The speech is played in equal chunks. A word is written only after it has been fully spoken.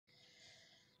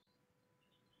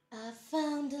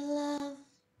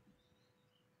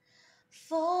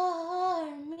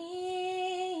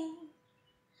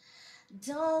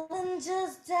Darling,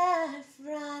 just dive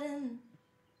right in.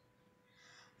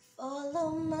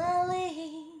 Follow my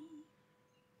lead.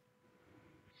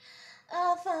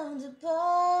 I found a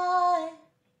boy,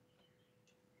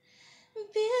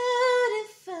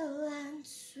 beautiful and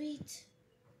sweet.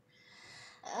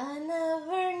 I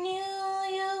never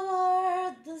knew you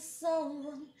were the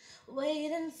someone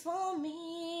waiting for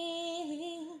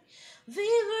me.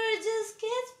 We were just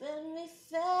kids when we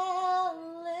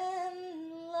fell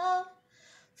in love,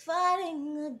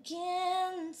 fighting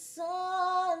against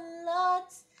all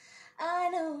odds. I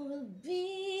know we'll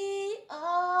be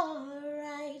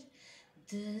alright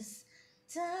this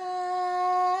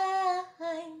time.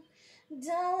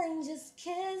 Darling, just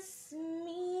kiss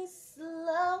me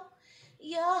slow.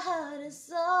 Your heart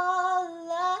is all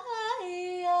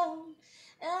I own,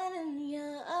 and in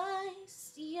your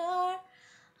eyes, you're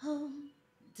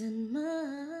holding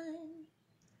mine.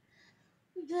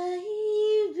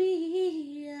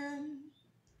 Baby, I'm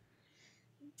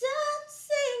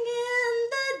dancing in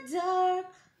the dark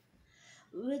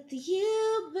with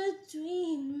you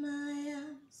between my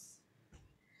arms,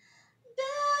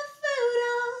 barefoot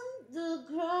on the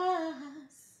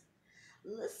grass,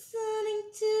 listening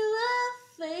to a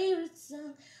favorite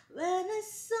song. When I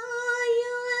saw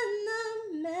you in a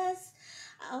mess,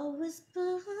 I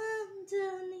whispered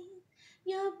underneath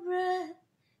your breath.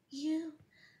 You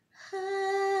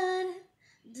heard it,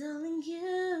 darling.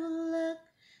 You look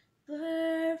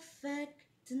perfect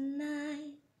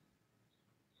tonight.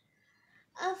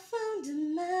 I found a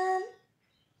man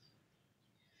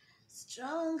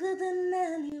stronger than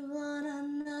anyone I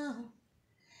know.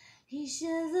 He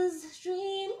shares this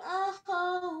dream. I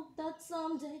hope that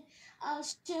someday I'll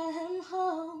share him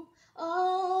home.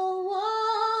 Oh,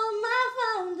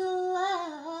 I found a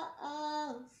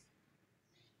love.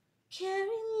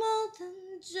 Carry more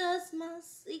than just my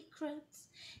secrets.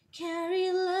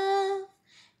 Carry love,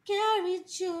 carry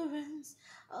children's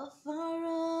of our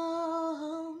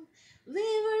own. We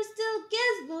were still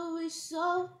kids, but we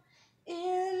so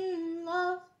in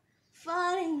love,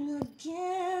 fighting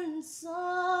against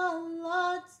all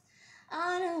odds.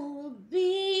 I know we'll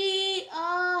be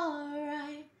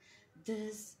alright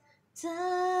this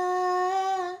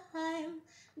time.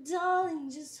 Darling,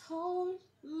 just hold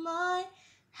my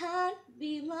hand,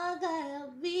 be my guy,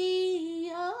 I'll be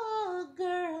your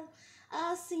girl.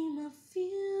 I see my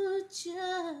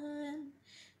future in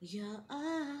your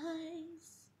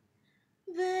eyes.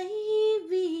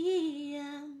 Baby,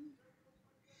 I'm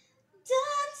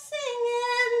dancing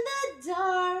in the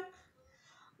dark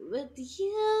with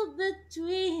you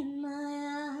between my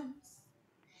arms,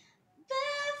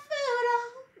 barefoot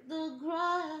on the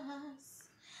grass,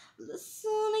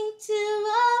 listening to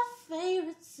our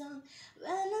favorite song.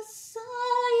 When I saw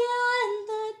you in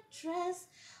the dress,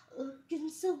 looking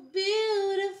so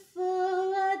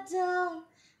beautiful, I don't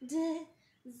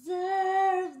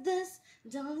deserve this.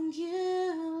 Darling,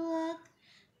 you look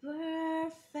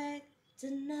perfect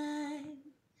tonight.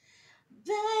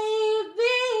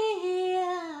 Baby,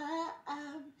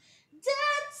 I'm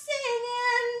dancing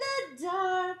in the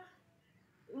dark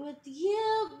with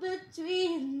you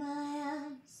between my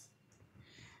arms,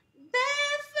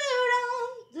 barefoot on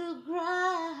the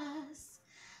grass,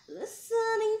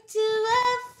 listening to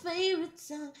a favorite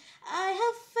song. I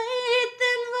have faith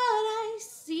in what I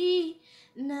see.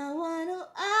 Now I know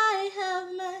I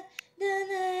have met an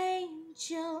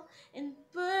angel in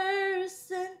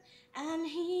person, and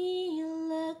he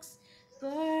looks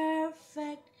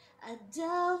perfect. I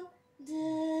don't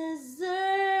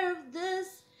deserve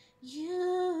this.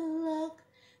 You look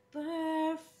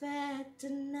perfect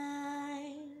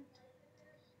tonight.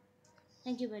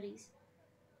 Thank you, buddies.